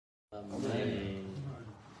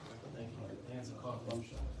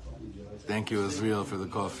Thank you, Israel, for the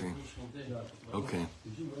coffee. Okay.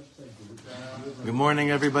 Good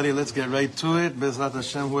morning, everybody. Let's get right to it. Bezrat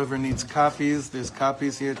Hashem, whoever needs copies, there's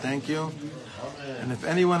copies here. Thank you. And if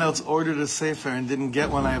anyone else ordered a sefer and didn't get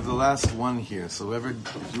one, I have the last one here. So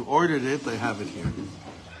if you ordered it, I have it here.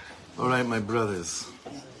 All right, my brothers.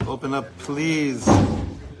 Open up, please.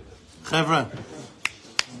 Chevra,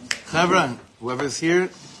 whoever's here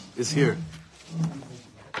is here.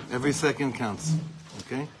 Every second counts.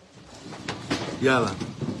 Okay? Yalla.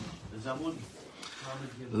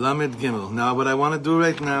 Lamed Gimel. Now, what I want to do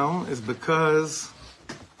right now is because,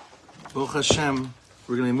 Baruch Hashem,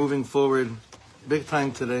 we're going to be moving forward big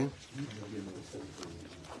time today.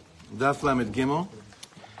 Daf Lamed Gimel.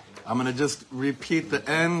 I'm going to just repeat the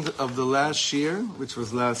end of the last year, which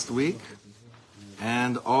was last week,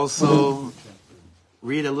 and also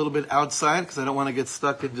read a little bit outside, because I don't want to get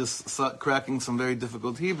stuck in just cracking some very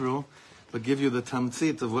difficult Hebrew, but give you the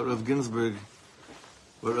tamtzit of what Rav Ginsburg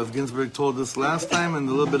told us last time, and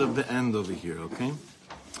a little bit of the end over here, okay?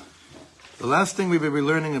 The last thing we were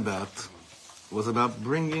learning about was about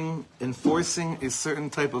enforcing a certain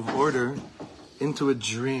type of order into a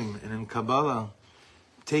dream. And in Kabbalah,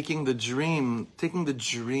 taking the dream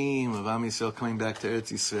of Am Yisrael coming back to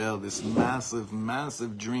Eretz Yisrael, this massive,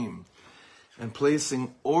 massive dream, and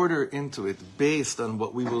placing order into it based on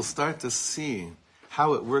what we will start to see,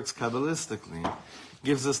 how it works Kabbalistically,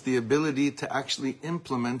 gives us the ability to actually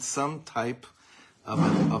implement some type of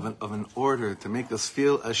an order to make us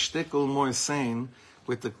feel a shtickle more sane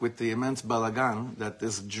with the immense balagan that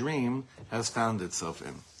this dream has found itself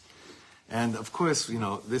in. And of course,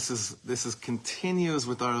 this is continues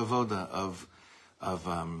with our avoda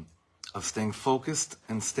of staying focused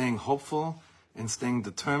and staying hopeful and staying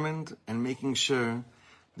determined and making sure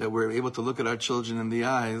that we're able to look at our children in the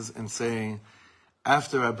eyes and say,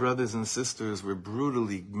 after our brothers and sisters were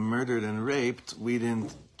brutally murdered and raped, we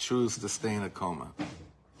didn't choose to stay in a coma.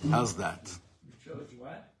 How's that? You chose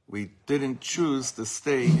what? We didn't choose to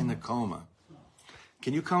stay in a coma.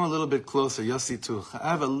 Can you come a little bit closer, Yossi, too?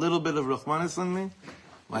 I have a little bit of Rahmanis on me.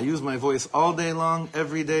 I use my voice all day long,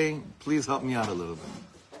 every day. Please help me out a little bit.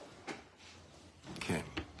 Okay.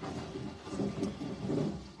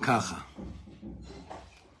 Kacha.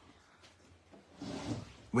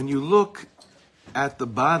 When you look at the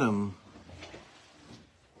bottom,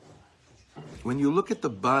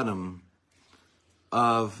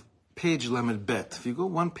 of page Lamed Bet, if you go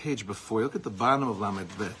one page before, look at the bottom of Lamed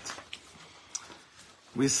Bet.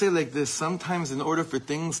 We say like this: sometimes in order for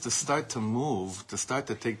things to start to move, to start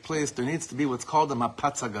to take place, there needs to be what's called a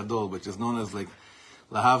mapatza gadol, which is known as like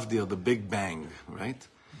lahavdil, the Big Bang, right?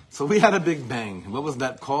 So we had a Big Bang. What was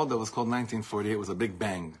that called? That was called 1948. It was a Big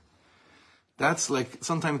Bang. That's like,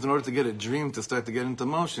 sometimes in order to get a dream to start to get into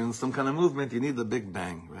motion, some kind of movement, you need the Big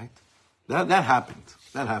Bang, right? That happened.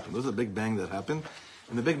 That happened. There was a Big Bang that happened.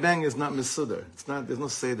 And the Big Bang is not misudar. There's no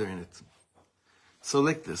seder in it. So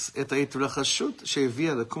like this, את ההתרחשות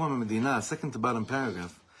שהביאה לקום המדינה, second to bottom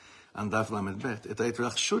paragraph, on דף למד ב', את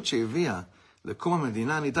ההתרחשות שהביאה לקום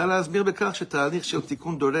המדינה, ניתן להסביר בכך שתהליך של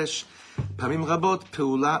תיקון דורש פעמים רבות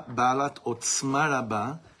פעולה בעלת עוצמה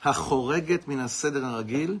רבה, החורגת מן הסדר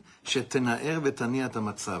הרגיל, שתנער ותניע את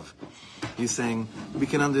המצב. He's saying, we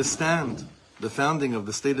can understand the founding of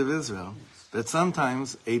the state of Israel, that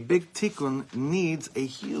sometimes a big tikkun needs a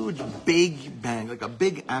huge big bang, like a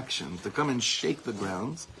big action, to come and shake the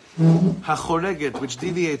grounds. HaChoreget, which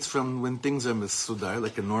deviates from when things are misudar,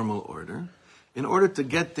 like a normal order, in order to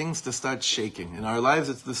get things to start shaking. In our lives,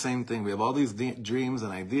 it's the same thing. We have all these dreams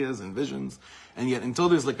and ideas and visions, and yet until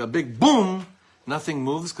there's like a big boom, nothing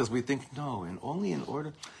moves, because we think, no, and only in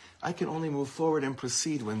order, I can only move forward and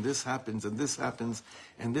proceed when this happens, and this happens,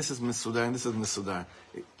 and this is misudar, and this is misudar.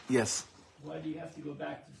 Yes? Why do you have to go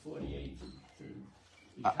back to 48?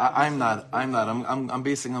 I'm not. I'm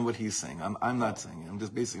basing on what he's saying. I'm not saying it. I'm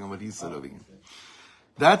just basing on what he said over here.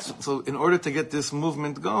 So in order to get this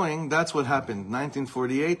movement going, that's what happened.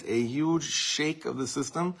 1948, a huge shake of the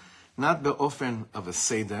system, not the ofen of a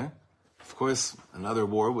seder. Of course, another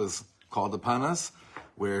war was called upon us,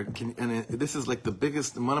 this is like the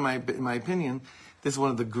biggest, in my opinion, this is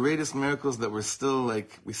one of the greatest miracles that we still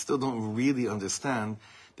don't really understand,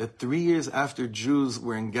 that 3 years after Jews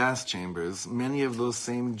were in gas chambers, many of those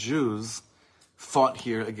same Jews fought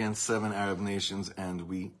here against 7 Arab nations, and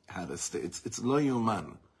we had a state. It's lo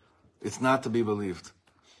yuman. It's not to be believed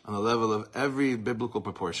on the level of every biblical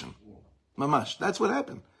proportion. Mamash. That's what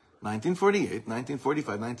happened. 1948,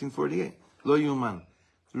 1945, 1948. Lo yuman.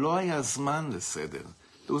 Lo yazman leseder.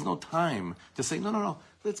 There was no time to say, no,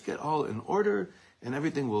 let's get all in order and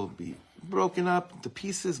everything will be broken up to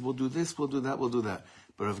pieces. We'll do this, we'll do that, we'll do that.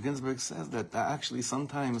 But Rav Ginsburg says that actually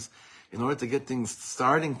sometimes, in order to get things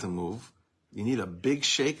starting to move, you need a big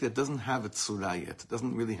shake that doesn't have its surah yet. It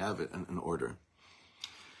doesn't really have it in order.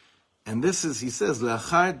 And this is, he says,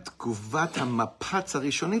 לאחר תגובת המפץ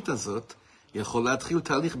הראשונית הזאת, יכול להתחיל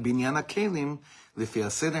תהליך בניין הכלים לפי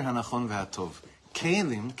הסדר הנכון והטוב.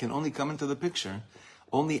 Kelim can only come into the picture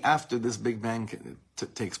only after this Big Bang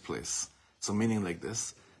takes place. So meaning like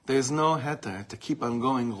this, there's no heter to keep on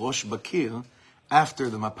going Rosh Bakir after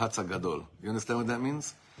the Mapatz HaGadol. You understand what that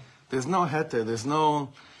means? There's no heter, there's no...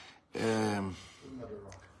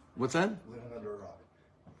 what's that? Living under a rock.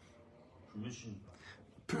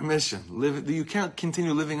 Permission. You can't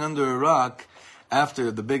continue living under a rock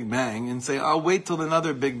after the Big Bang and say, "I'll wait till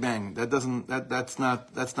another Big Bang." That's not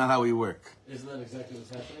how we work. Isn't that exactly what's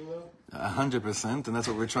happening though? 100%, and that's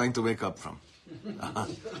what we're trying to wake up from.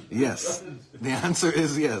 Yes. The answer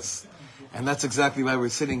is yes. And that's exactly why we're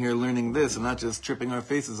sitting here learning this and not just tripping our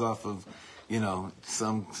faces off of,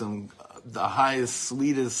 the highest,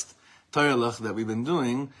 sweetest Torah that we've been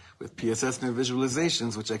doing with PSS and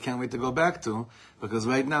visualizations, which I can't wait to go back to, because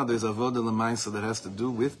right now there's avodah l'maisa that has to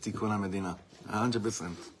do with Tikkun HaMedina.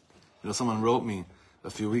 100%. Someone wrote me a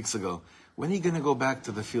few weeks ago, when are you going to go back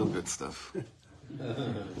to the feel-good stuff?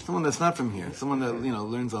 Someone that's not from here, someone that,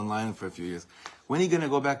 learns online for a few years. When are you going to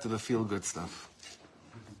go back to the feel-good stuff?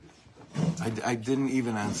 I didn't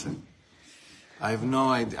even answer. I have no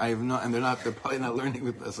idea, and they're probably not learning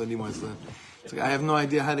with us anymore, so I have no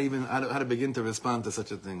idea how to begin to respond to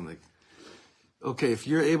such a thing. Like, okay, if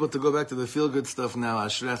you're able to go back to the feel-good stuff now,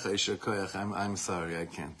 ashrecha isher koyach, I'm sorry, I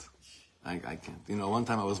can't. I can't. One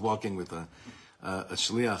time I was walking with a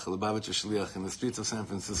shliach, a Lubavitcher shliach, in the streets of San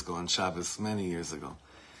Francisco on Shabbos many years ago.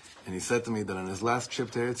 And he said to me that on his last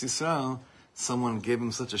trip to Eretz Yisrael, someone gave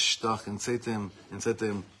him such a shtach and said to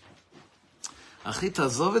him, Achi,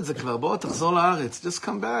 tazov et ze kvar, bo, tachzor la'aretz. Just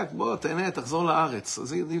come back, bo, te'eneh, tachzor la'aretz.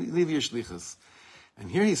 Leave your shlichus. And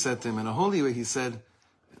here he said to him, in a holy way, he said,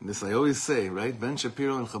 and this I always say, right? Ben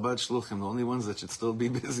Shapiro and Chabad Shluchim, the only ones that should still be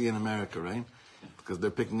busy in America, right? Because they're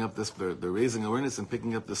picking up they're raising awareness and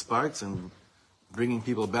picking up the sparks and bringing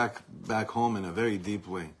people back home in a very deep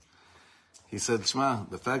way. He said, Shema,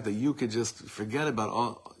 the fact that you could just forget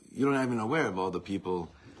about you're not even aware of all the people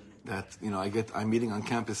that, I'm meeting on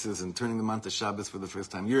campuses and turning them on to Shabbos for the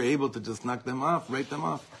first time. You're able to just knock them off, write them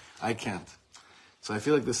off. I can't. So I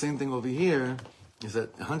feel like the same thing over here is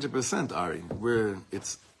that 100%, Ari, we're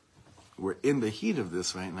in the heat of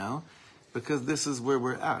this right now, because this is where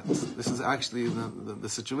we're at. This is actually the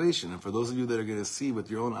situation. And for those of you that are going to see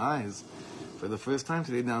with your own eyes, for the first time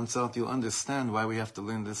today down south, you'll understand why we have to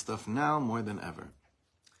learn this stuff now more than ever.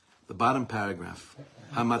 The bottom paragraph.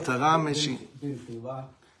 Hamatara meshi...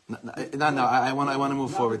 No, I want to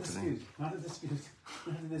move forward today. Not a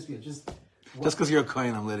dispute. Just because you're a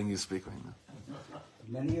Kohen, I'm letting you speak right now.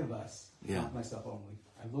 Many of us, not myself only,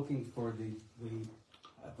 are looking for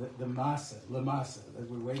the masa, that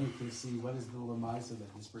we're waiting to see what is the lamasa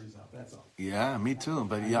that this brings up. That's all. Yeah, me too.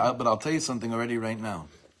 But I'll tell you something already right now.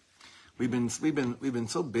 We've been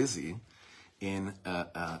so busy in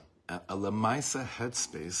a lamaisa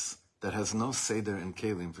headspace that has no seder and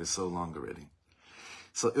kelim for so long already.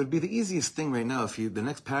 So it would be the easiest thing right now if the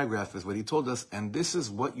next paragraph is what he told us, and this is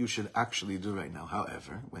what you should actually do right now.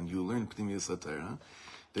 However, when you learn Pnimiyus HaTorah,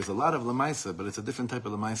 there's a lot of lamaisa, but it's a different type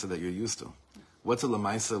of lamaisa that you're used to. What's a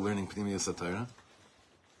lamaisa learning Pnimiyus HaTorah?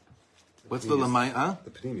 What's the lamaisa?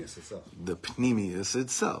 The Pnimiyus itself. The Pnimiyus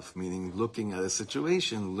itself, meaning looking at a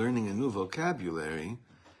situation, learning a new vocabulary,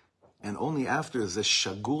 and only after ze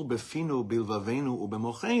shagur befinu bilvavenu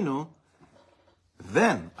ubemochenu,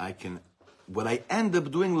 then what I end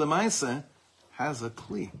up doing lemaisa has a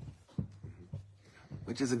kli,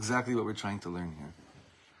 which is exactly what we're trying to learn here.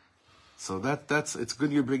 So it's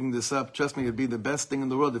good you're bringing this up. Trust me, it'd be the best thing in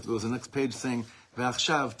the world if there was a next page saying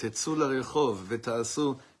ve'achshav tetzu la'rechov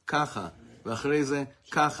ve'ta'asu kacha ve'achrei ze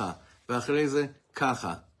kacha ve'achrei ze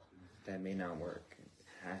kacha. That may not work. It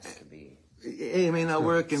has to be. A, it may not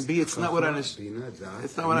work, and B, it's not what our neshamas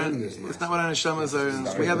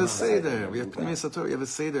are. We have a seder. We have Pnimiyus HaTorah. We have a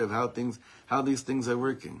seder of how these things are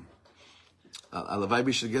working.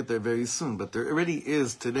 Alavai should get there very soon, but there already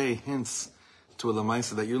is today hints to a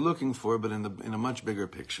lamaisa that you're looking for, but in a much bigger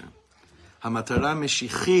picture. Hamatara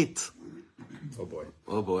meshichit.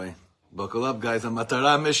 Oh boy. Buckle up, guys.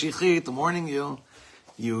 Hamatara meshichit. I'm warning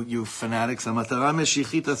you fanatics. Hamatara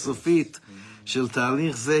meshichit asufit. של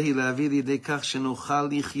תהליך זה היא להביא לידי כך שנוכל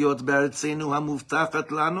לחיות בארצנו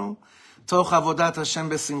המובטחת לנו תוך עבודת השם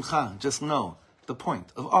בשמחה. Just know the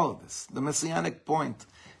point of all of this. The messianic point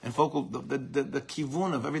and focal, the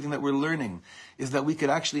kivun of everything that we're learning is that we could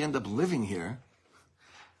actually end up living here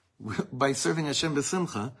by serving Hashem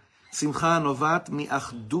b'simcha. Simcha novat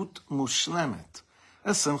mi'achdut mushlemet.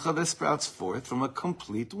 A simcha that sprouts forth from a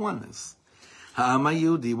complete oneness. Ha'am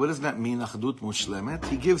Yehudi, what does that mean, achdut mushlemet?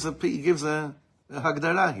 He gives a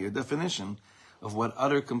hagdara here, definition of what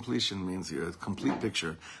utter completion means here, a complete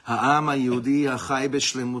picture. Ha'am Yehudi hachai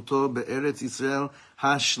b'shlemuto be'eretz Yisrael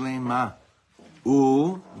ha'shlema.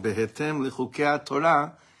 ובהתאם לחוקי התורה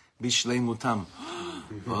בשלמותם.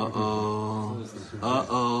 Oh,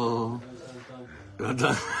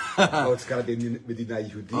 it's got to be Medina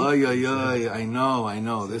Yehudi. I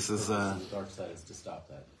know. This is the dark side is to stop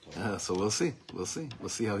that. So we'll see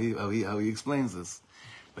how he explains this.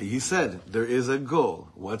 But he said there is a goal.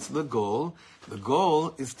 What's the goal? The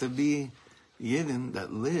goal is to be Yidden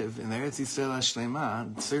that live in Eretz Yisrael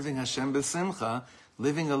Hashlema, serving Hashem b'simcha,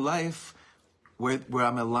 living a life where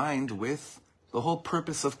I'm aligned with the whole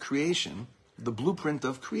purpose of creation, the blueprint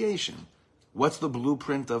of creation. What's the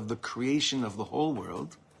blueprint of the creation of the whole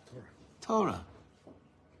world? Torah.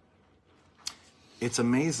 It's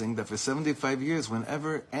amazing that for 75 years,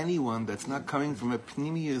 whenever anyone that's not coming from a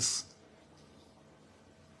pnimius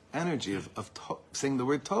energy of saying the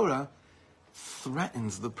word Torah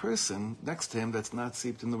threatens the person next to him that's not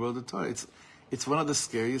seeped in the world of Torah. It's one of the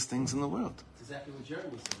scariest things in the world. It's exactly what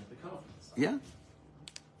Jeremy said at the conference. Yeah.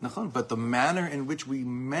 But the manner in which we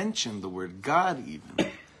mention the word God even,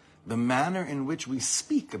 the manner in which we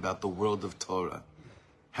speak about the world of Torah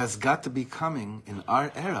has got to be coming in our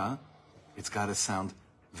era. It's got to sound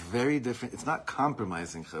very different. It's not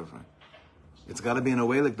compromising, Chevron. It's got to be in a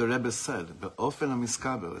way like the Rebbe said, be'ofen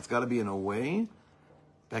hamiskabel. It's got to be in a way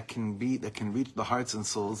that can reach the hearts and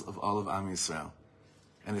souls of all of Am Yisrael.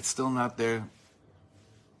 And it's still not there,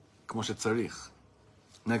 kmo shetzarich.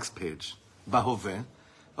 Next page. Bahoveh.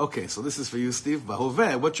 Okay, so this is for you, Steve.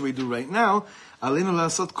 Bahoveh, what should we do right now? Alinu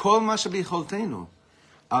la'asot kol ma shebicholteinu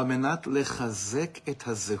al menat lechazek et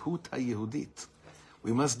hazehut hayehudit.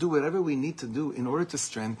 We must do whatever we need to do in order to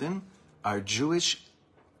strengthen our Jewish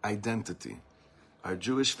identity, our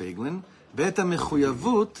Jewish feglin, ואת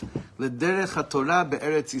המחויבות לדרך התורה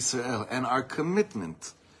בארץ ישראל, and our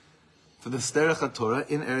commitment for the derech HaTorah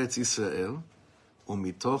in Eretz Yisrael,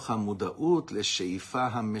 ומתוך המודעות לשאיפה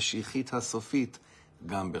המשיחית הסופית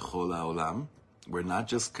גם בכל העולם. We're not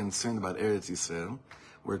just concerned about Eretz Yisrael,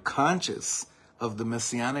 we're conscious of the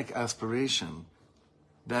messianic aspiration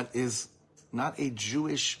that is not a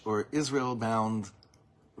Jewish or Israel-bound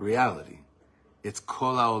reality. It's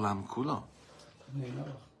kol ha'olam kulo.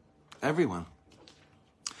 Everyone.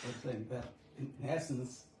 I'm saying that, in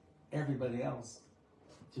essence, everybody else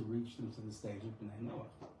to reach them to the stage of Bnei Noach.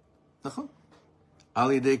 נכון.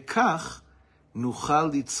 על ידי כך נוכל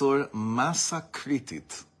ליצור מסה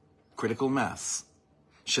קריטית, critical mass,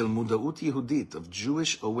 של מודעות יהודית, of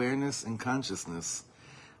Jewish awareness and consciousness,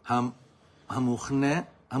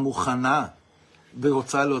 המוכנה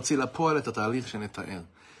ורוצה להוציא לפועל את התהליך שנתאר.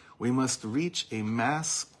 We must reach a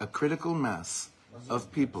mass, a critical mass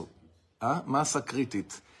of people. Masa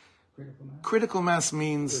kritit. Critical mass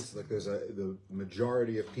means... Like the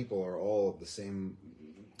majority of people are all of the same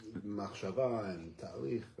machshava and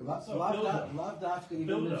ta'lich. Lav dafka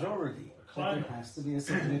even majority. There has to be a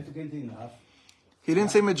significant enough. He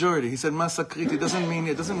didn't say majority. He said masa kritit. It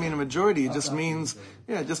doesn't mean a majority. It just means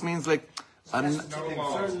like...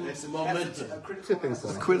 It's momentum. Tipping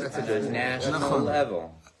point. That's a good National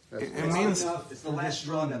level. It means... It's the last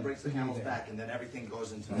straw that breaks the camel's back, and then everything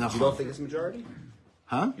goes into... You don't think it's majority?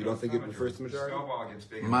 Huh? You don't think it refers to majority?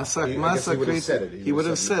 Masa kritit. He would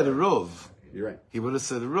have said rov. You're right. He would have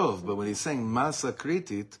said rov, but when he's saying masa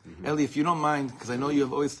kritit, Eli, if you don't mind, because I know you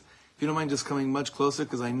have always, if you don't mind just coming much closer,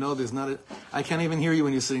 because I know there's not a, I can't even hear you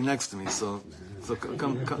when you're sitting next to me, so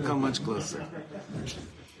come much closer.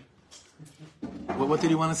 What did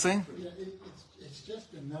you want to say? It's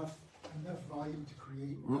just enough volume to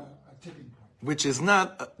create a tipping point. Which is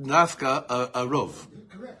not dafka a rov.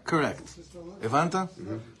 Correct. הבנת?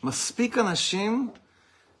 מספיק אנשים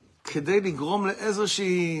כדי לגרום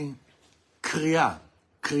לאיזושהי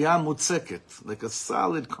קריאה מוצקת, like a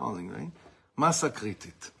solid calling, right? מסה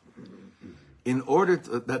קריטית. In order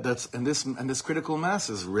to, and this critical mass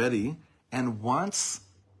is ready and wants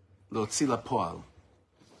להוציא לפועל.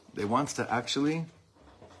 It wants to actually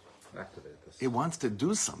Activate this. it wants to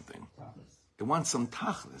do something. It wants some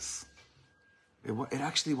tachlis. It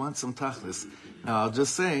actually wants some tachlis. Now, I'll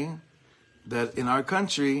just say that in our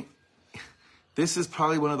country, this is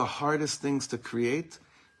probably one of the hardest things to create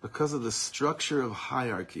because of the structure of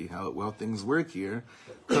hierarchy, how things work here,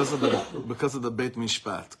 because of the Beit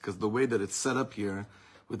Mishpat, because the way that it's set up here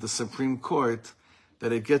with the Supreme Court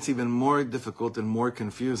that it gets even more difficult and more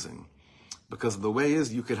confusing. Because the way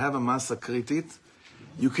is, you could have a masa kritit,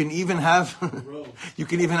 you can even have a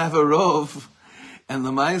rov, and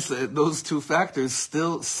the ma'isa, those two factors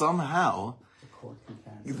still somehow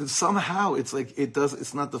it's like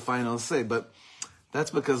it's not the final say, but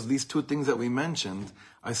that's because these two things that we mentioned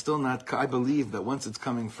are still not, I believe that once it's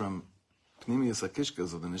coming from Pnimiyas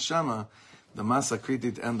HaKishkas of the Neshama, the Masa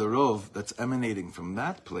Kritit and the Rov that's emanating from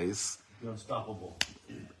that place, You're unstoppable.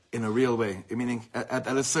 In a real way. Meaning, at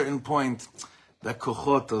a certain point, that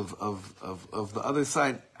kochot of the other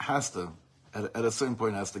side has to, at a certain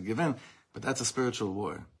point, has to give in. But that's a spiritual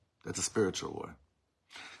war. That's a spiritual war.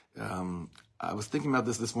 I was thinking about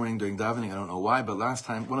this morning during davening. I don't know why, but last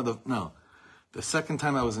time, the second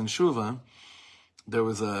time I was in Shuva, there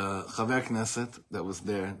was a Chaver Knesset that was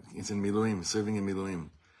there. He's in Miluim, serving in Miluim.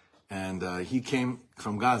 And he came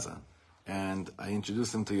from Gaza. And I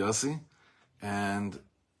introduced him to Yossi. And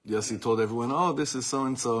Yossi told everyone, oh, this is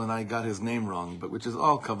so-and-so, and I got his name wrong. But which is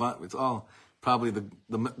all kavat, it's all probably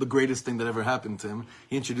the greatest thing that ever happened to him.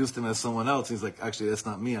 He introduced him as someone else. He's like, actually, that's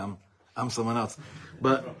not me. I'm someone else.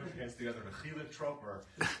 But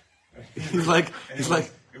he's like,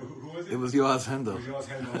 who was it? It was Yoaz Hendel. It was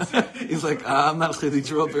Yoaz Hendel. He's like, I'm not Chidi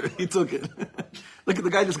Troper. He took it. Look at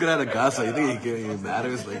the guy just got out of Gaza. You think he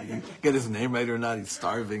matters? Like, he get his name right or not? He's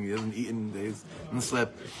starving. He hasn't eaten days and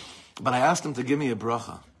slept. But I asked him to give me a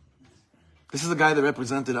bracha. This is a guy that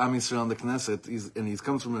represented Am Yisrael in the Knesset. He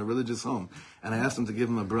comes from a religious home. And I asked him to give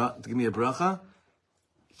me a bracha.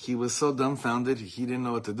 He was so dumbfounded, he didn't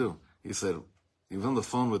know what to do. He said, he was on the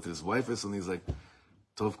phone with his wife, and he's like,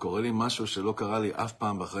 טוב, קורה לי משהו שלא קרה לי אף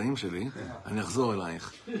פעם בחיים שלי, אני אחזור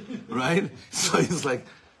אלייך. Right? So he's like,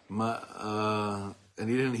 and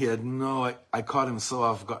he had no, I caught him so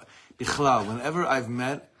off guard. Bichlal,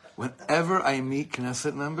 whenever I meet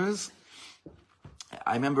Knesset members,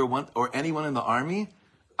 I remember or anyone in the army,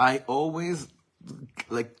 I always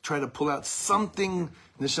try to pull out something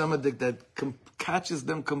neshamadik that catches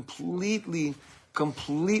them completely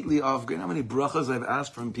off guard. How many brachas I've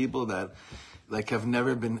asked from people that have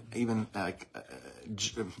never been even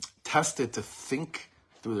tested to think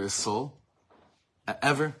through their soul,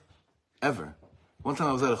 ever. One time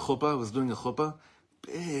I was at a chuppah, I was doing a chuppah,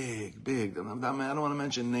 big, I don't want to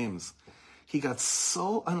mention names. He got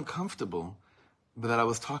so uncomfortable that I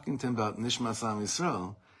was talking to him about Nishmas Am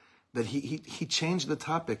Yisrael that he changed the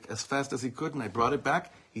topic as fast as he could, and I brought it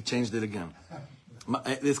back, he changed it again.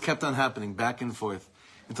 This kept on happening, back and forth.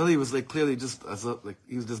 Until he was clearly just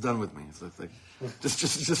he was just done with me. So it's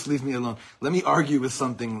just leave me alone. Let me argue with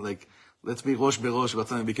something let's be rosh berosh about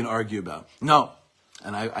something we can argue about. No,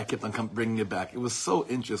 and I kept on bringing it back. It was so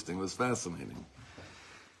interesting. It was fascinating.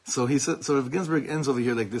 So he said. So Rav Ginsburg ends over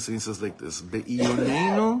here like this, and he says like this: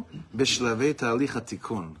 Be'iyonenu b'shlavei ta'alich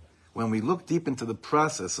hatikun. When we look deep into the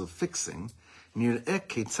process of fixing, nir'eh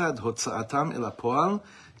ketzad hotza'atam el ha'po'al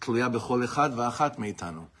tluya b'chol echad va'achat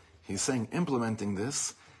meitanu. He's saying implementing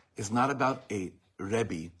this is not about a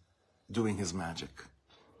Rebbe doing his magic.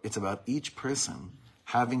 It's about each person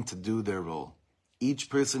having to do their role. Each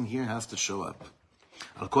person here has to show up.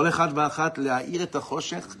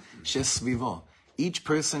 Each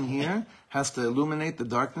person here has to illuminate the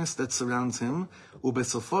darkness that surrounds him. And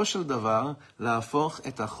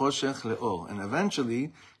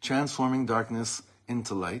eventually transforming darkness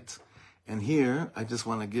into light. And here, I just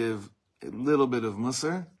want to give a little bit of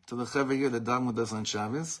musar to the chaver here that Dagmar does on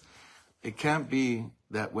Shabbos. It can't be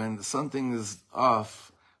that when something is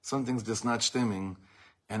off, something's just not stimming,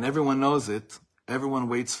 and everyone knows it, everyone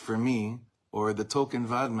waits for me or the token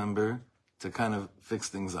VAD member to kind of fix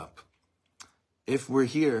things up. If we're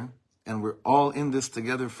here and we're all in this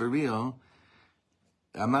together for real,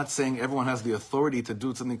 I'm not saying everyone has the authority to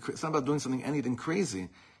do something. It's not about doing anything crazy.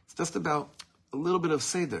 It's just about a little bit of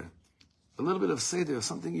seder. A little bit of seder,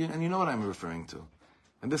 something, and you know what I'm referring to.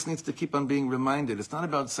 And this needs to keep on being reminded. It's not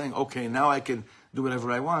about saying, okay, now I can do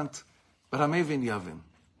whatever I want, but hamevin yavin.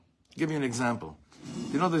 Give you an example.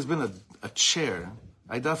 There's been a chair,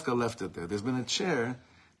 I dafka left it there. There's been a chair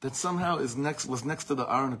that somehow was next to the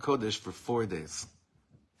Aron Kodesh for 4 days.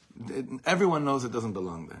 Everyone knows it doesn't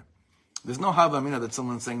belong there. There's no havamina that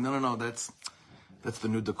someone's saying, no, that's the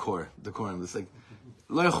new decorum. It's like,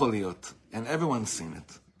 lo yachol liot. And everyone's seen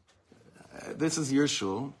it. This is your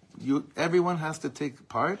shul. Everyone has to take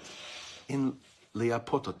part in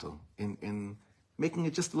liapototo, in making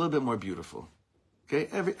it just a little bit more beautiful. Okay,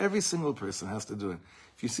 every single person has to do it.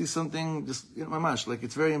 If you see something, just mamash,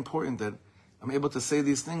 it's very important that I'm able to say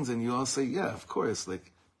these things, and you all say, yeah, of course,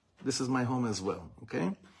 this is my home as well.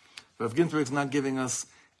 Okay, Rav Ginsburg's not giving us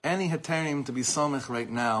any heterim to be somech right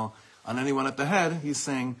now on anyone at the head. He's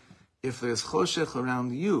saying, if there's choshech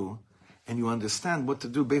around you, and you understand what to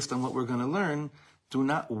do based on what we're going to learn, do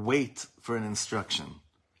not wait for an instruction.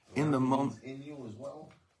 In the moment. In you as well.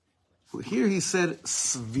 Here he said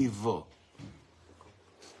svivo.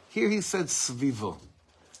 Here he said svivo.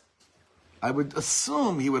 I would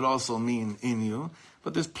assume he would also mean in you,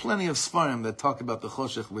 but there's plenty of svarim that talk about the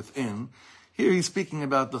choshech within. Here he's speaking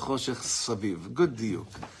about the choshech saviv. Good diuk.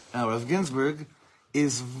 Now Rav Ginsburg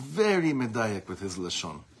is very medayek with his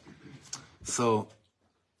lashon. So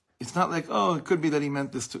it's not like, oh, it could be that he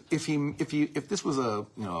meant this to. If this was a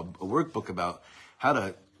workbook about how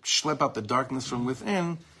to schlep out the darkness from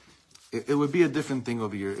within, it would be a different thing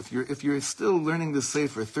over here. If you're still learning this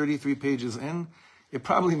sefer 33 pages in, it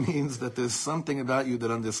probably means that there's something about you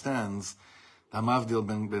that understands Hamavdil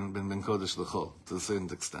ben Kodesh L'chol to a certain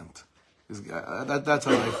extent. That's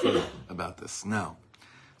how I feel about this. Now,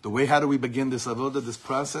 how do we begin this avodah, this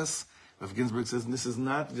process? Rav Ginsburg says this is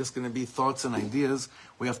not just going to be thoughts and ideas.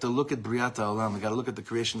 We have to look at Briat HaOlam. We got to look at the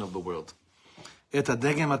creation of the world. את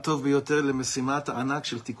הדגם הטוב ביותר למשימת הענק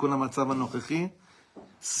של תיקון המצב הנוכחי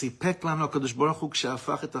סיפק לנו הקדוש ברוך הוא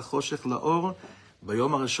כשהפך את החושך לאור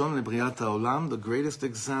ביום הראשון לבריאת העולם. The greatest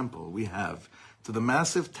example we have to the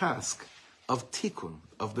massive task of tikkun,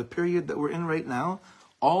 of the period that we're in right now.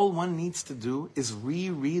 All one needs to do is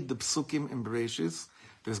reread the psukim in Bereshis.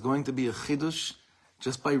 There's going to be a chidush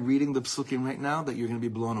just by reading the psukim right now that you're going to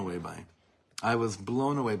be blown away by. I was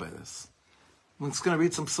blown away by this. I'm just going to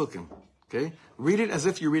read some psukim. Okay? Read it as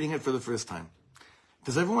if you're reading it for the first time.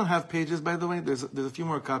 Does everyone have pages, by the way? There's a few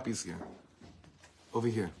more copies here. Over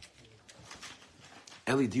here.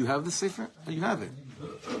 Ellie, do you have the sefer? Oh, you have it.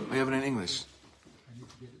 I have it in English.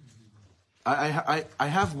 I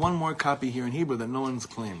have one more copy here in Hebrew that no one's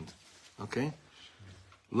claimed. Okay?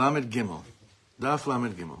 Lamed Gimel. Daf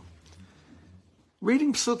Lamed Gimel.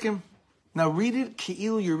 Reading psukim. Now read it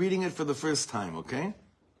ki'il you're reading it for the first time, okay?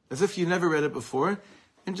 As if you never read it before.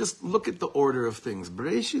 And just look at the order of things.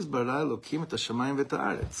 Bereshis bara Elokim et hashamayim v'et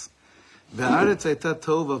haaretz. V'haaretz hayta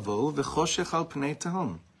tohu vavohu v'choshech al pnei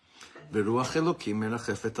tehom. V'ruach Elokim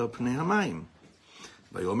merachefet al pnei hamayim.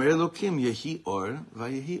 Vayomer Elokim yehi or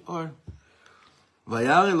vayehi or.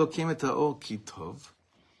 Vayar Elokim et haor ki tov.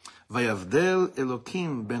 Vayavdel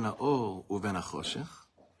Elokim ben haor uven hachoshech.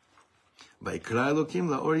 Vayikra Elokim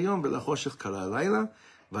laor yom v'lachoshech kara layla.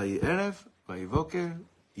 Vayi erev vayivoker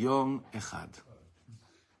yom echad.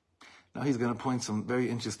 Now he's going to point some very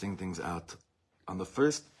interesting things out on the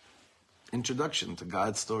first introduction to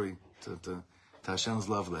God's story, to Hashem's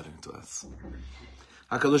love letter to us.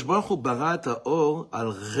 HaKadosh Baruch Hu bara et ha'or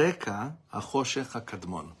al reka ha'choshech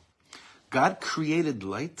ha'kadmon. God created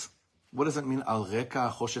light. What does that mean, al reka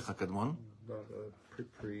ha'choshech ha'kadmon?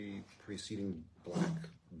 Preceding black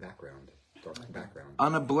background, dark background.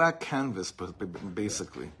 On a black canvas,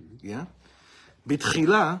 basically. Yeah?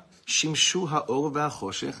 B'tchila shimshu ha'or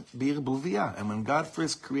v'ha'choshech b'irbuviya. And when God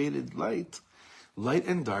first created light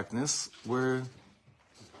and darkness were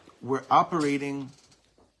operating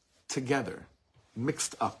together,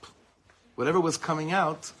 mixed up. Whatever was coming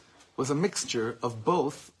out was a mixture of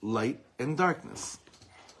both light and darkness.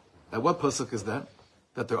 Now, what pasuk is that?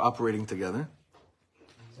 That they're operating together?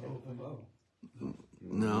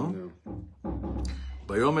 No.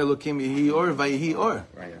 Vayom Elokim yehi or vayehi or.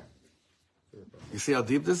 Right. You see how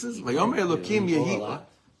deep this is? Vayomer Elokim yehi.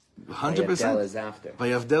 100%. Vayavdel is after.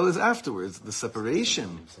 Vayavdel is afterwards. The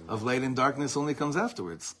separation of light and darkness only comes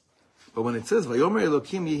afterwards. But when it says Vayomer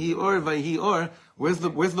Elokim yehi or vayehi or, where's the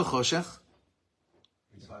choshech?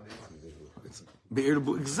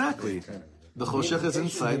 Exactly. The choshech is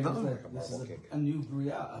inside the. This is a new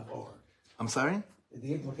bria of or. I'm sorry.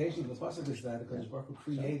 The implication of the pasuk is that the Baruch Hu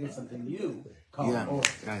created something new called or.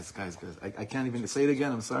 Guys. I can't even say it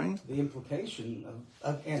again. I'm sorry. The implication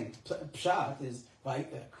of and pshat is by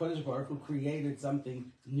Kodesh Baruch Hu created something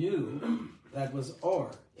new that was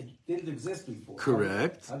or. It didn't exist before.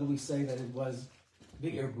 Correct. How do we say that it was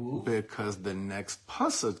b'irbu? Because the next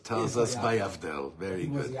pasuk tells us Vayavdel. Very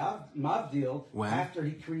good. It was Mavdil after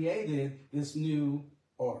he created this new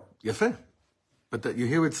or. Yefeh. But that you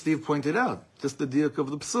hear what Steve pointed out, just the diuk of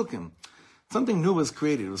the psukim. Something new was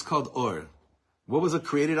created. It was called or. What was it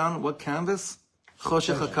created on? What canvas?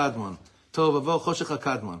 Choshech HaKadmon. Tov Avo Choshech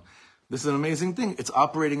HaKadmon. This is an amazing thing. It's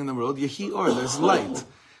operating in the world. Yehi or, there's light.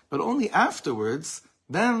 But only afterwards,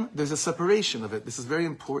 then there's a separation of it. This is very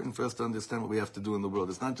important for us to understand what we have to do in the world.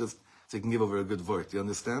 It's not just so you can give over a good word. Do you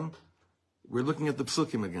understand? We're looking at the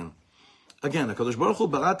psukim again. Again, HaKadosh Baruch Hu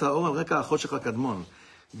barat ha'or al reka ha'choshech HaKadmon.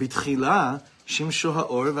 בתחילה שימשו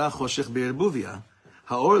האור והחושך בערבוביה.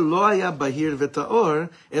 Haor lo haya bahir v'ta'or,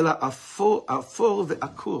 ela afor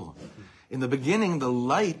ve'akur. In the beginning, the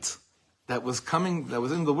light that was coming, that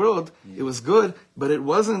was in the world, it was good, but it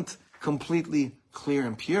wasn't completely clear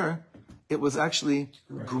and pure. It was actually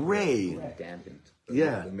gray. Dampened.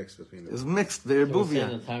 Yeah. The mix between It was mixed. The So we're saying erbuvia.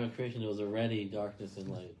 at the time of creation, there was already darkness and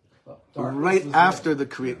light. Right after the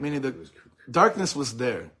meaning the darkness was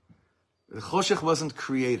there. The choshech wasn't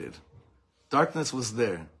created. Darkness was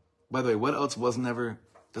there. By the way, what else was never,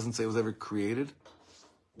 doesn't say it was ever created?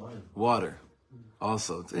 Water.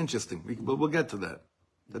 Also, it's interesting. We'll get to that.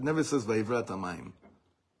 That never says vayivrat hamayim.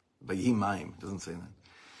 Vayihi mayim. Doesn't say that.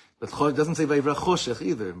 But it doesn't say vayivrat choshech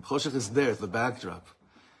either. Choshech is there, it's the backdrop.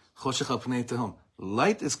 Choshech al pnei tehom.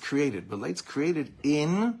 Light is created, but light's created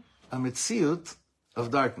in a mitziut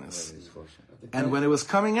of darkness. And when it was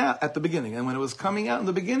coming out at the beginning, and when it was coming out in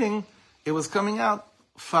the beginning, it was coming out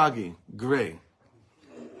foggy, gray.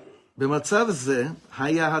 במצב זה,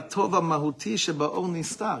 היה הטוב המהותי שבאור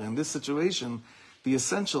נסתר. In this situation, the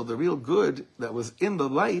essential, the real good that was in the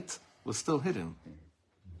light was still hidden.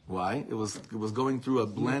 Why? It was going through a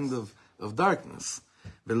blend of darkness.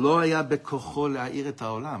 ולא היה בכוחו להאיר את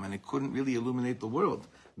העולם, and it couldn't really illuminate the world.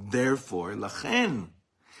 Therefore, לכן,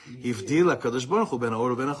 הבדיל הקדוש ברוך הוא בין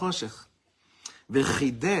האור ובין החושך.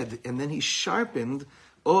 וחידד, and then he sharpened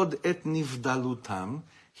עוד את נבדלותם.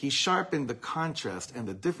 He sharpened the contrast and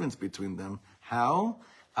the difference between them. How?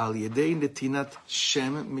 על ידי נתינת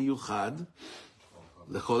שם מיוחד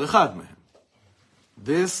לכל אחד מהם.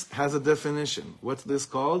 This has a definition. What's this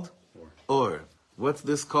called? Or. What's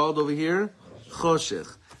this called over here?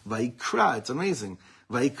 Choshech. Vayikra, it's amazing.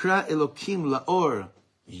 Vayikra Elokim laor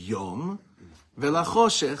yom,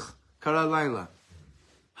 velachoshech kara laila.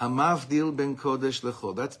 Hamavdil ben kodesh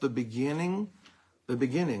lechol. That's the beginning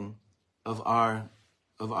of our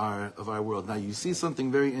world. Now you see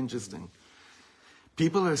something very interesting.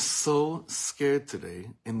 People are so scared today,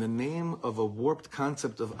 in the name of a warped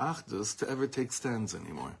concept of Achdus, to ever take stands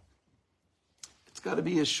anymore. It's got to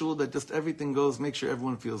be a shul that just everything goes, make sure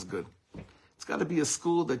everyone feels good. It's got to be a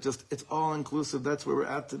school that just, it's all inclusive. That's where we're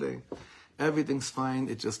at today. Everything's fine.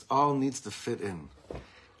 It just all needs to fit in.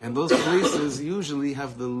 And those places usually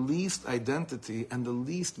have the least identity and the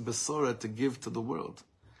least besora to give to the world.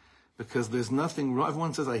 Because there's nothing wrong.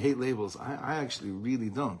 Everyone says, I hate labels. I actually really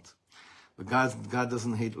don't. But God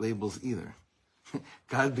doesn't hate labels either.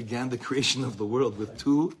 God began the creation of the world with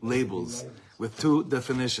two labels, with two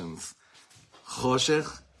definitions.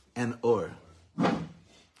 Choshech and Or.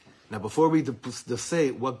 Now, before we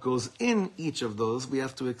say what goes in each of those, we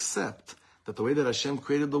have to accept that the way that Hashem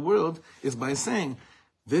created the world is by saying,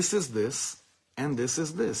 this is this, and this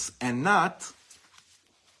is this, and not,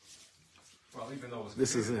 Well, even though it was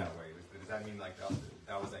this is created it. that way, does that mean like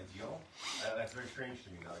that was ideal? That's very strange to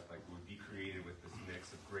me. Like we would be created with this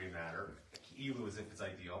mix of gray matter, even as if it's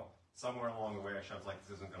ideal. Somewhere along the way, Hashem's like,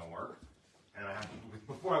 this isn't going to work, and I have to,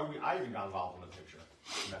 before I even got involved in the picture,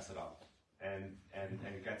 to mess it up, and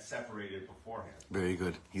it got separated beforehand. Very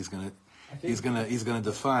good. He's gonna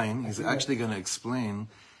define. He's actually gonna explain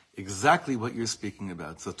exactly what you're speaking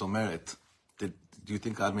about. So Tomeret, do you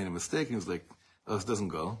think God made a mistake? He was like, oh, this doesn't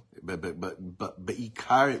go. But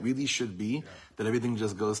Ikar, it really should be that everything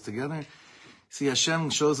just goes together. See, Hashem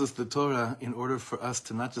shows us the Torah in order for us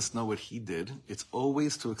to not just know what He did. It's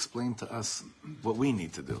always to explain to us what we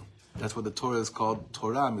need to do. That's what the Torah is called,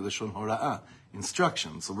 Torah milashon hora'ah,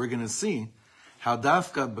 instruction. So we're going to see how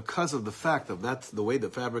Dafka, because of the fact that that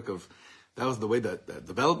was the way that the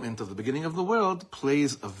development of the beginning of the world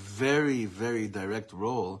plays a very, very direct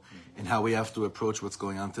role in how we have to approach what's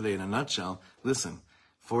going on today. In a nutshell, listen,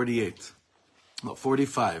 45.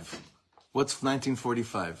 What's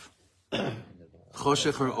 1945?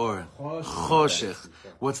 Choshech or Or? Choshech.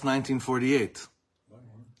 What's 1948?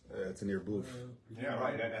 It's in your booth. Yeah,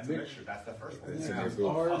 right. That's a mixture. That's the first one. It's in your booth.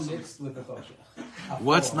 Or mixed with the choshech.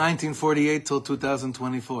 What's 1948 till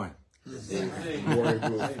 2024?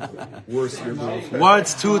 Worse your booth.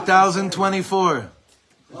 What's 2024?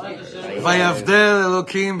 Vayavdel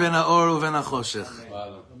Elokim ben ha'or uven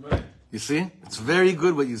ha'choshech. You see? It's very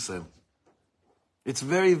good what you said. It's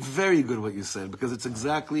very, very good what you said, because it's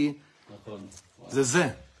exactly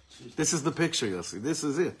zeh. This is the picture, Yossi. This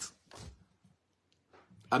is it.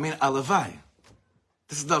 I mean, alavai.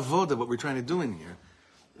 This is the avoda, what we're trying to do in here.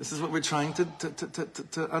 This is what we're trying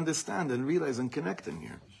to understand and realize and connect in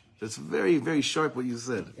here. It's very, very sharp what you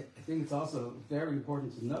said. I think it's also very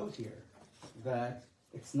important to note here that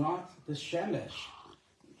it's not the shemesh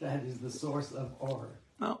that is the source of Or.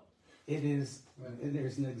 No. There's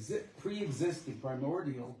an pre-existing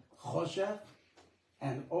primordial choshech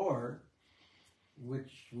and Or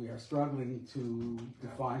which we are struggling to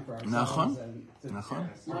define for Nachon. ourselves. And Nachon.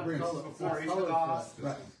 It's not color,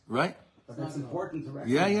 right. Right? But that's important to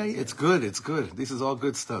recognize. Yeah, it's good, it's good. This is all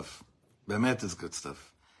good stuff. Bemet is good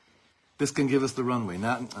stuff. This can give us the runway.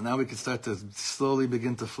 Now we can start to slowly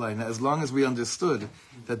begin to fly. Now, as long as we understood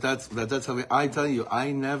that's how I tell you,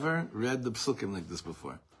 I never read the psukim like this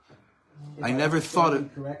before. I never thought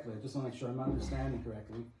it correctly. I just want to make sure I'm understanding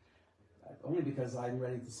correctly. Only because I'm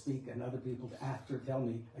ready to speak and other people after tell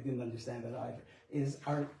me I didn't understand that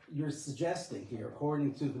either. You're suggesting here,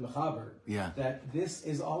 according to the Mechaber, that this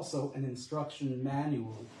is also an instruction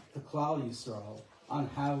manual to Klal Yisrael on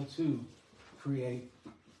how to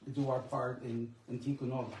do our part in Tikkun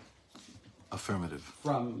Olam. Affirmative.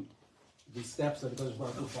 From the steps that goes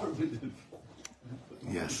Baruch Hu.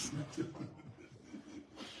 Yes.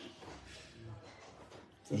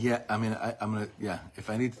 Yeah, I mean, I'm gonna. Yeah, if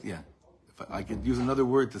I need, if I could use another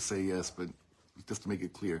word to say yes, but just to make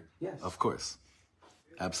it clear. Yes. Of course,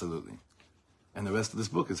 absolutely. And the rest of this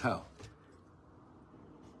book is how.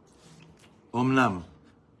 Omnam.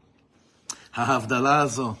 Ha'havdala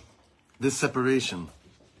hazo, this separation.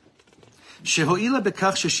 שהואילה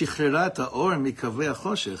בכך ששחררה את האור מקווי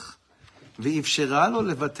החושך ואפשרה לו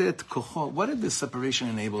לבטא את כוחו. What did this separation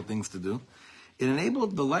enable things to do? It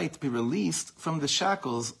enabled the light to be released from the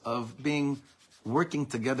shackles of working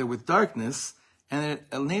together with darkness, and it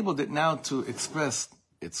enabled it now to express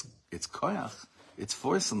its koyach, its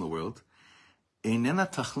force in the world.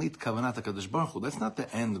 Einena tachlit kavanat HaKadosh Baruch Hu. That's not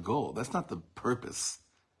the end goal. That's not the purpose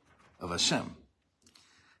of Hashem.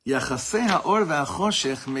 יחסי האור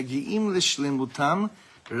והחושך מגיעים לשלמותם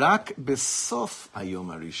רק בסוף היום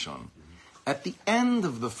הראשון. At the end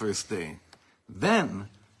of the first day, then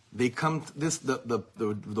they come to this,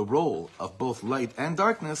 the role of both light and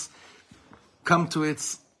darkness come to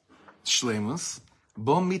its shlemus,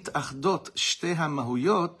 בו מתאחדות שתי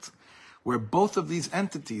המהויות, where both of these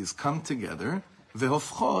entities come together,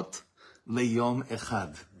 והופכות ליום אחד.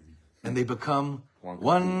 And they become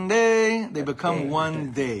one day. They become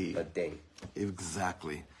one day. A day.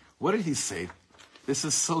 Exactly. What did he say? This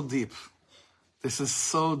is so deep. This is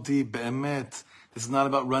so deep. Be'emet. This is not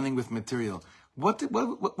about running with material. What do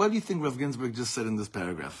you think Rav Ginsburg just said in this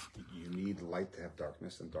paragraph? You need light to have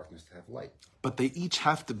darkness and darkness to have light. But they each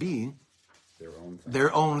have to be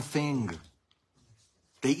their own thing.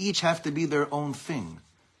 They each have to be their own thing.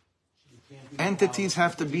 Entities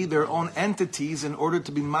have to be their own entities in order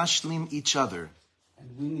to be mashlim each other. And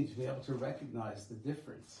we need to be able to recognize the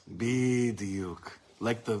difference. Bidiyuk.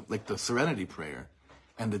 Like the serenity prayer.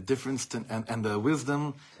 And the difference and the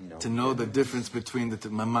wisdom to know the difference between the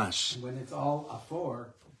mamash. And when it's all afor,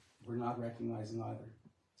 we're not recognizing either.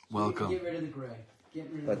 Welcome. Get rid of the gray. Get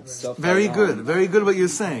rid of the gray. Very good. Very good what you're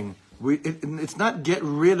saying. It's not get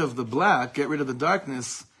rid of the black, get rid of the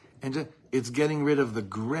darkness, and it's getting rid of the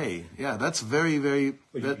gray. Yeah, that's very, very...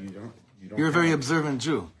 You're a very observant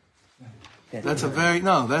Jew. That's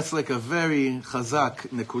that's like a very chazak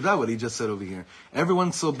nekuda, what he just said over here.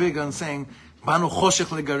 Everyone's so big on saying, Banu choshech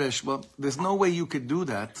legaresh. Well, there's no way you could do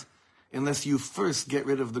that unless you first get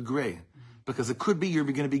rid of the gray. Because it could be you're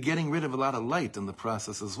going to be getting rid of a lot of light in the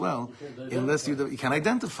process as well, unless you can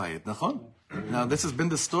identify it. Nachon? Now, this has been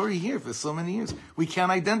the story here for so many years. We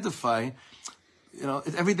can't identify,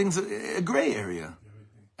 everything's a gray area.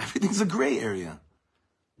 Everything's a gray area.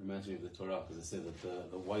 It reminds me of the Torah, because it says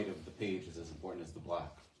that the white of the page is as important as the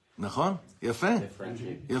black. Nachon? Yafeh.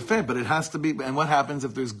 Differentiate. Yafeh, but it has to be, and what happens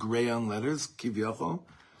if there's gray on letters? Kivyachol?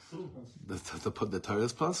 The Torah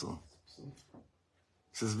is puzzle.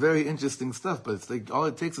 This is very interesting stuff, but it's like all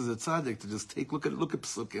it takes is a tzaddik to just look at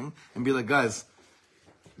psukim and be like, guys,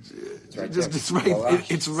 it's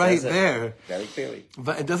right there. Very clearly.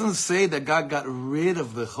 But it doesn't say that God got rid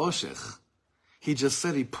of the choshech. He just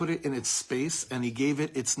said he put it in its space and he gave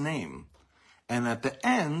it its name. And at the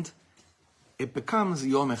end, it becomes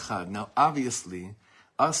Yom Echad. Now, obviously,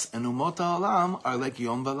 us and Umot HaOlam are like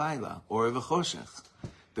Yom V'Layla or V'choshech.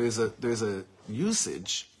 There's a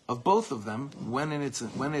usage of both of them when it's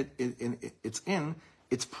in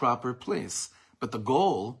its proper place. But the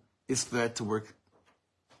goal is for that to work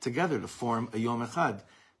together to form a Yom Echad.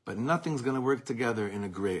 But nothing's going to work together in a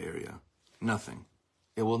gray area. Nothing.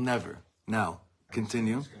 It will never. Now,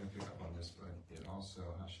 continue. I was going to pick up on this, but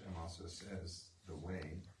Hashem also says the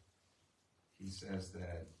way. He says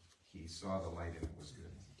that he saw the light and it was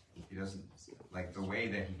good. He doesn't, like the way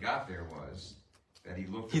that he got there was that he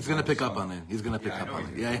looked. He's going to pick up on it. He's going to pick up on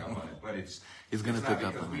it. Yeah. But he's going to pick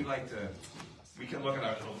up on it. We can look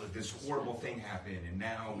at this horrible thing happened, and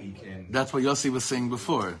now we can. That's what Yossi was saying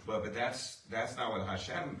before. But that's not what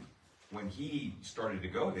Hashem. When he started to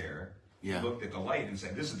go there, Yeah. He looked at the light and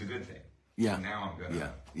said, "This is the good thing." Yeah. So now I'm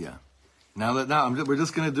gonna. Yeah. We're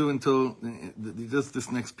just going to do until just this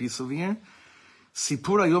next piece over here.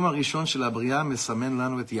 סיפור היום הראשון של הבריאה מסמן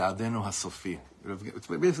לנו את יעדנו הסופי. It's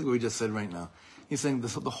basically what we just said right now. He's saying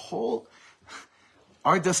the whole,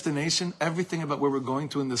 our destination, everything about where we're going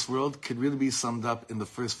to in this world could really be summed up in the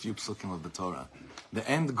first few psukim of the Torah. The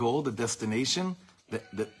end goal, the destination,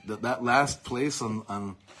 that last place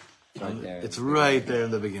on it's right there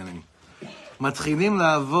in the beginning. מתחילים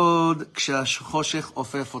לעבוד כשהחושך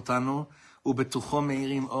עופף אותנו ובתוכו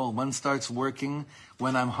מאירים אור. One starts working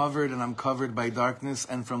when I'm hovered and I'm covered by darkness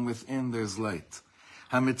and from within there's light.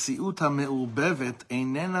 המציאות המעורבבת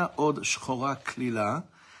איננה עוד שחורה כלילה,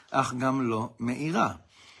 אך גם לא מאירה.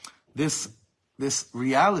 This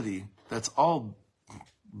reality that's all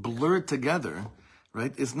blurred together,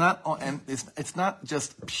 right, is not, and it's not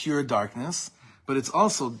just pure darkness, but it's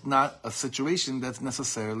also not a situation that's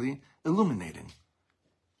necessarily illuminating.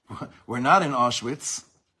 We're not in Auschwitz,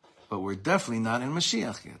 but we're definitely not in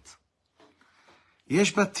Mashiach yet.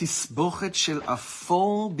 יש בה תסבוכת של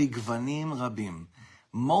אפור בגוונים רבים.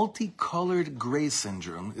 Multicolored gray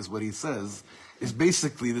syndrome is what he says, is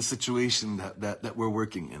basically the situation that we're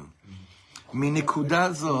working in.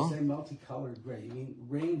 מנקודה זו... When you say multicolored gray, you mean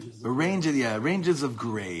ranges of ranges of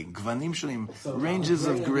gray. גוונים שונים, ranges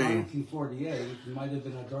of gray. 1948 might have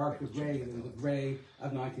been a darker gray than the gray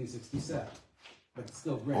of 1967, but it's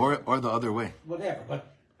still gray. Or the other way. Whatever,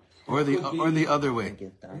 but... Or the other way.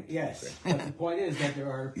 Yes, but the point is that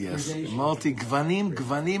there are gradations.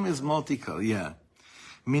 גוונים is multicolor, yeah.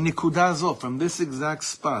 מנקודה זו, from this exact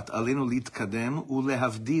spot, עלינו להתקדם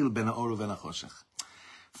ולהבדיל בין האור ובין החושך.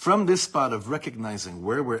 From this spot of recognizing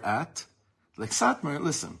where we're at, like Satmar,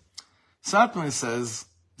 listen, Satmar says,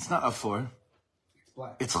 it's not afor,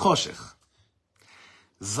 it's choshech.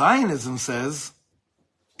 Zionism says,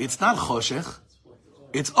 it's not choshech,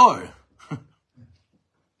 it's or.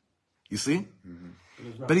 You see?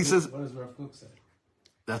 Mm-hmm. But he says, what does Rav Kook say?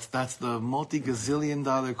 That's the multi-gazillion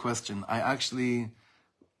dollar question. I actually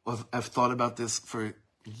have thought about this for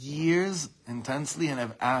years intensely, and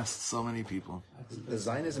I've asked so many people. The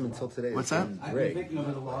Zionism until today What's has that? been great. I've been thinking of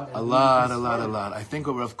it A lot. I think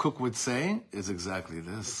what Rav Kook would say is exactly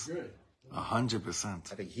this.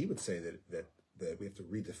 100%. I think he would say that we have to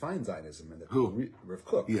redefine Zionism. And that Who? Rav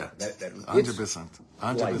Kook. Yeah. That 100%.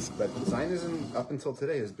 100%. But Zionism up until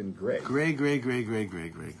today has been great. Gray.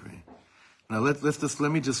 Now let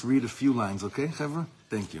me just read a few lines, okay, חבר'ה?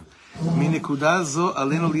 Thank you. מנקודה זו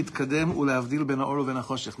עלינו להתקדם ולהבדיל בין האור ובין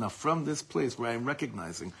החושך. Now from this place where I'm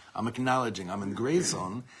recognizing, I'm acknowledging, I'm in gray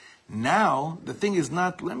zone, now the thing is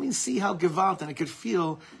not, let me see how gewalt, and I could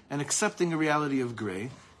feel and accepting a reality of gray.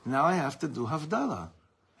 Now I have to do havdalah.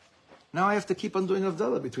 Now I have to keep on doing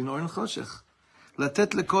havdalah between אור and חושך.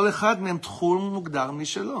 לתת לכל אחד מהם תחום מוגדר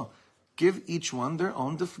משלו. Give each one their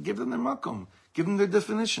own, give them their makom, give them their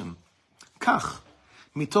definition. כך,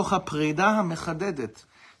 מתוך הפרידה המחדדת,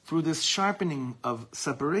 through this sharpening of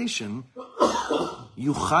separation,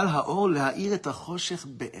 יוכל האור להאיר את החושך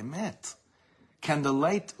באמת. Can the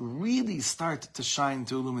light really start to shine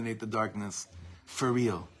to illuminate the darkness for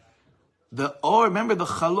real? Remember, the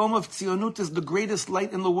chalom of tzionut is the greatest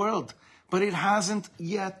light in the world, but it hasn't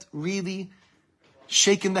yet really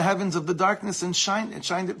shaken the heavens of the darkness and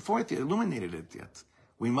shined it forth yet, illuminated it yet.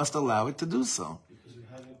 We must allow it to do so.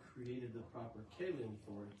 Created the proper kelim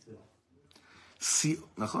for it to...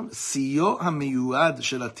 נכון, סיו המיועד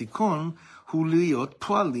של התיקון הוא להיות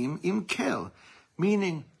פועלים עם כל.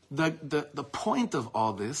 Meaning, the point of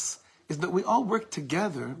all this is that we all work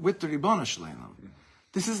together with the Ribono Shleilam.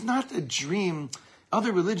 This is not a dream.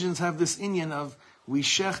 Other religions have this inyan of, we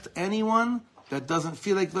shecht anyone that doesn't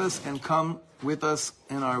feel like this and come with us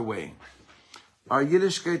in our way. Our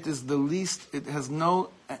Yiddishkeit is the least, it has no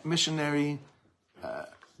missionary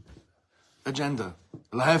agenda.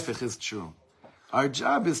 Lahefich is true. Our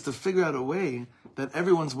job is to figure out a way that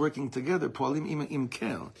everyone's working together. Poalim im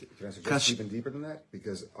kel. Can I suggest even deeper than that?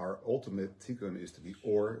 Because our ultimate tikkun is to be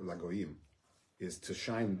or lagoyim, is to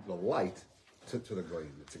shine the light to the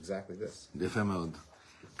goyim. It's exactly this. יפה מאוד.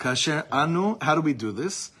 כאשר אנו, how do we do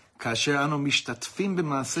this? כאשר אנו משתתפים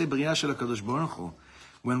במעשה בריאה של הקדוש ברוך הוא.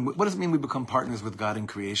 What does it mean we become partners with God in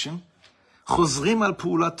creation? חוזרים על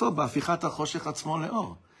פעולתו בהפיכת החושך עצמו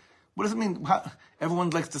לאור. What does it mean?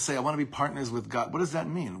 Everyone likes to say, I want to be partners with God. What does that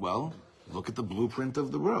mean? Well, look at the blueprint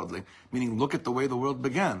of the world. Meaning, look at the way the world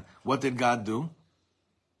began. What did God do?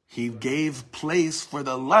 He gave place for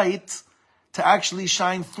the light to actually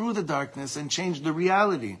shine through the darkness and change the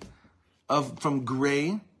reality from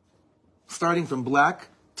gray, starting from black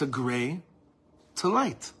to gray to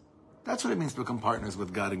light. That's what it means to become partners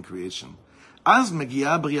with God in creation. אז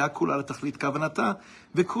מגיעה הבריאה כולה לתכלית כוונתה,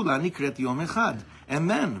 וכולה נקראת יום אחד. And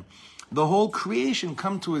then, the whole creation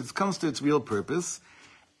comes to its real purpose,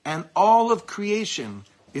 and all of creation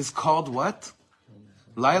is called what?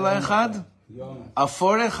 לילה אחד?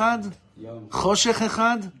 אפור אחד? חושך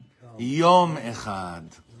אחד? יום אחד.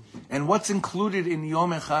 And what's included in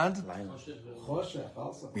יום אחד?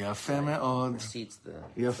 יפה מאוד.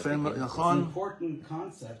 יפה מאוד, נכון? It's an important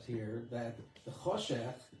concept here that the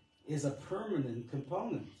choshech is a permanent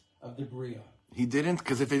component of the Bria. He didn't,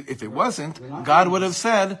 because if it wasn't, God would have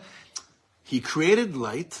said, He created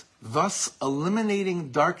light, thus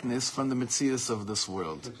eliminating darkness from the Metzius of this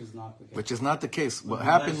world. Which is not the case. What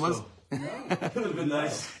happened was... It would have been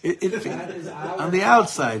nice. On the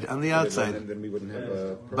outside. And then we wouldn't have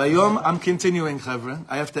a... Bayom, I'm continuing, Chavra.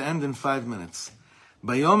 I have to end in 5 minutes.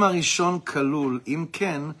 Bayom harishon kalul, im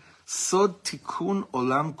ken, sod tikun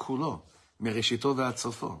olam kulo. Mereshito ve'ad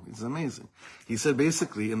sofo. It's amazing. He said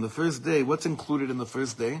basically, in the first day, what's included in the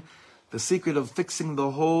first day? The secret of fixing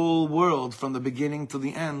the whole world from the beginning to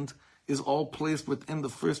the end is all placed within the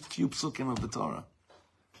first few psukim of the Torah.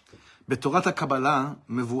 בתורת הקבלה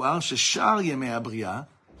מבואר ששאר ימי הבריאה,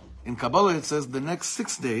 in Kabbalah it says the next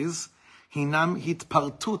 6 days הינם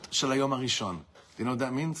התפרטות של היום הראשון. Do you know what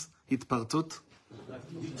that means? התפרטות?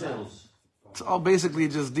 Details. It's all basically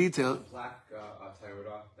just detail. Black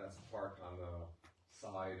Toyota that's parked on the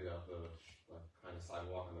side of the kind of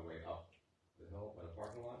sidewalk on the way up the hill by the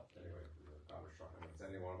parking lot. Anyway, the garbage truck. If it's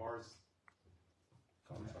any one of ours.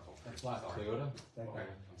 That's black Toyota. Okay,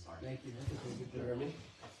 I'm sorry. Thank you. Jeremy?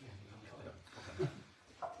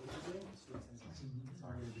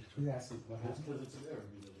 He's asking what happened. Because it's there.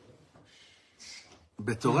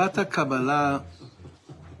 בתורת הקבלה,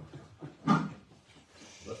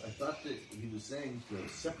 But I thought that he was saying to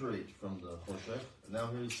separate from the choshech, and now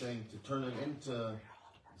he was saying to turn it into,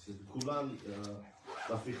 he said, Kulan,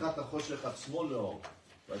 Lafichat HaChoshech Atzmo Le'or.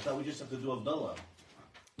 I thought we just have to do Havdalah.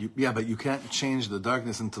 yeah, but you can't change the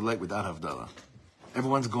darkness into light without Havdalah.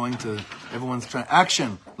 Everyone's trying,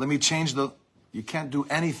 action, let me change you can't do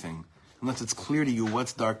anything unless it's clear to you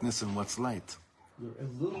what's darkness and what's light. You're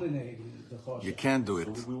illuminating the choshech. You can't do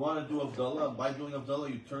it. So we want to do Havdalah, and by doing Havdalah,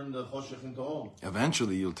 you turn the choshech into Or.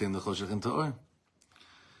 Eventually, you'll turn the choshech into or.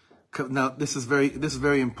 Now, this is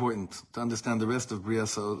very important to understand the rest of Bria,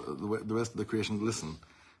 so the rest of the creation. Listen,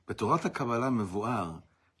 בתורת הקבלה מבואר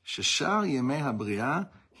ששאר ימי הבריאה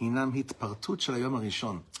הינם התפרטות של היום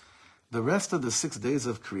הראשון. The rest of the 6 days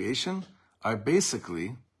of creation are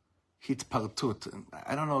basically hitpartut.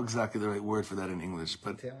 I don't know exactly the right word for that in English,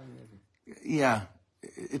 but yeah,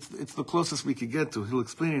 it's the closest we could get to. He'll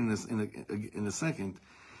explain it in a second.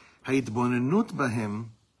 ההתבוננות בהם,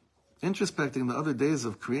 introspecting the other days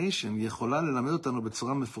of creation, יכולה ללמד אותנו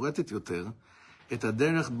בצורה מפורטת יותר את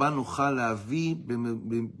הדרך בה נוכל להביא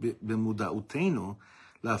במודעותנו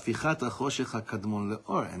להפיכת החושך הקדמון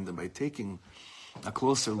לאור. And by taking a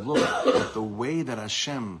closer look at the way that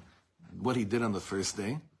Hashem, what He did on the first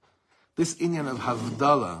day, this inyan of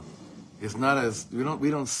Havdalah is not as,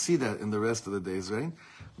 we don't see that in the rest of the days, right?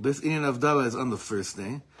 This inyan of Havdalah is on the first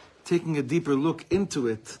day. Taking a deeper look into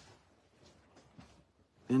it,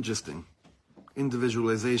 interesting.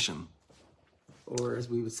 Individualization. Or as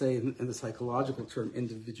we would say in the psychological term,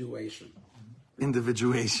 individuation.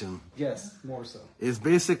 Individuation. Yes, more so. Is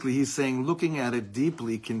basically, he's saying, looking at it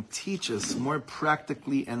deeply can teach us more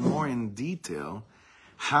practically and more in detail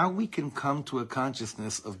how we can come to a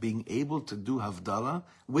consciousness of being able to do Havdalah,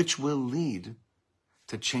 which will lead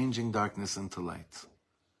to changing darkness into light.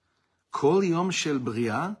 Kol yom shel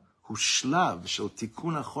bria hu shlav shel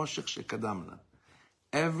tikun hachoshech shekadam la.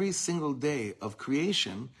 Every single day of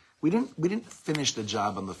creation, we didn't finish the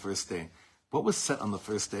job on the first day. What was set on the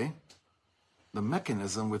first day? The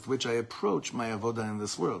mechanism with which I approach my avodah in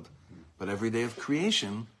this world. But every day of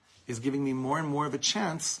creation is giving me more and more of a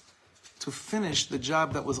chance to finish the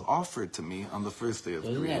job that was offered to me on the first day of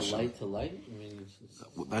creation. Isn't that light to light? I mean,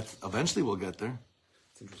 That's eventually we'll get there.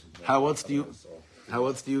 How else do you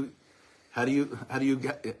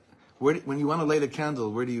get it? When you want to light a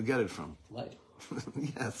candle, where do you get it from? Light.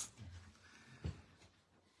 Yes.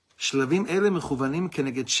 שלבים אלה מכוונים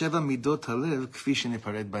כנגד 7 מידות הלב כפי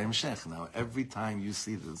שניפרד בהמשך. Now, every time you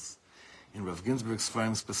see this, in Rav Ginsburg's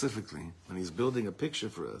farm specifically, when he's building a picture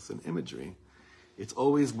for us, an imagery, it's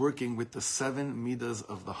always working with the 7 midas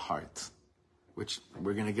of the heart, which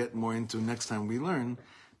we're going to get more into next time we learn,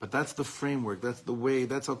 but that's the framework, that's the way,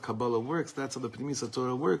 that's how Kabbalah works, that's how the Pnimis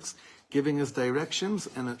HaTorah works, giving us directions,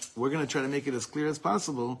 and we're going to try to make it as clear as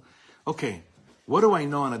possible. Okay, what do I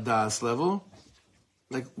know on a Das level?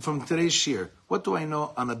 like from today's shir, what do I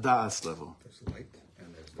know on a da'as level? There's light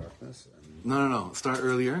and there's darkness. And No. Start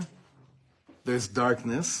earlier. There's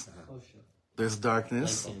darkness. There's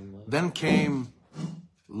darkness. Then came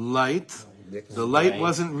light. The light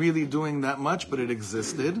wasn't really doing that much, but it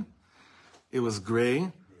existed. It was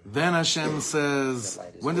gray. Then Hashem says,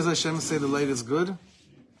 when does Hashem say the light is good?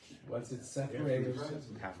 Once it's separated.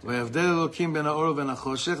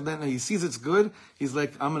 Then he sees it's good. He's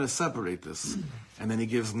like, I'm going to separate this. And then he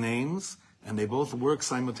gives names, and they both work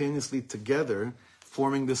simultaneously together,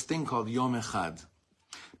 forming this thing called Yom Echad.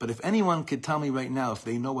 But if anyone could tell me right now if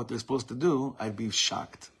they know what they're supposed to do, I'd be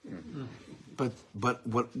shocked. But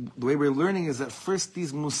what the way we're learning is that first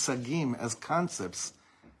these musagim as concepts,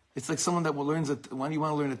 it's like someone that learns when you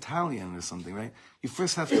want to learn Italian or something, right? You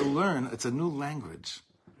first have to learn. It's a new language.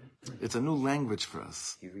 It's a new language for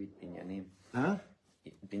us. You read Binyanim. Huh?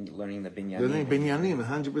 Learning the Binyanim. Learning Binyanim,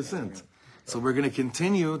 100%. So we're going to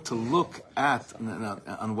continue to look at,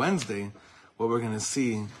 on Wednesday, what we're going to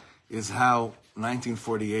see is how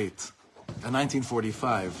 1948,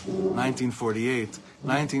 1945, 1948,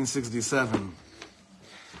 1967,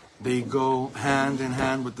 they go hand in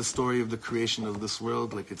hand with the story of the creation of this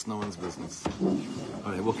world like it's no one's business.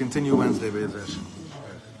 All right, we'll continue Wednesday, Be'ez Hashem.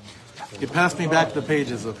 You pass me back the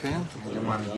pages, okay?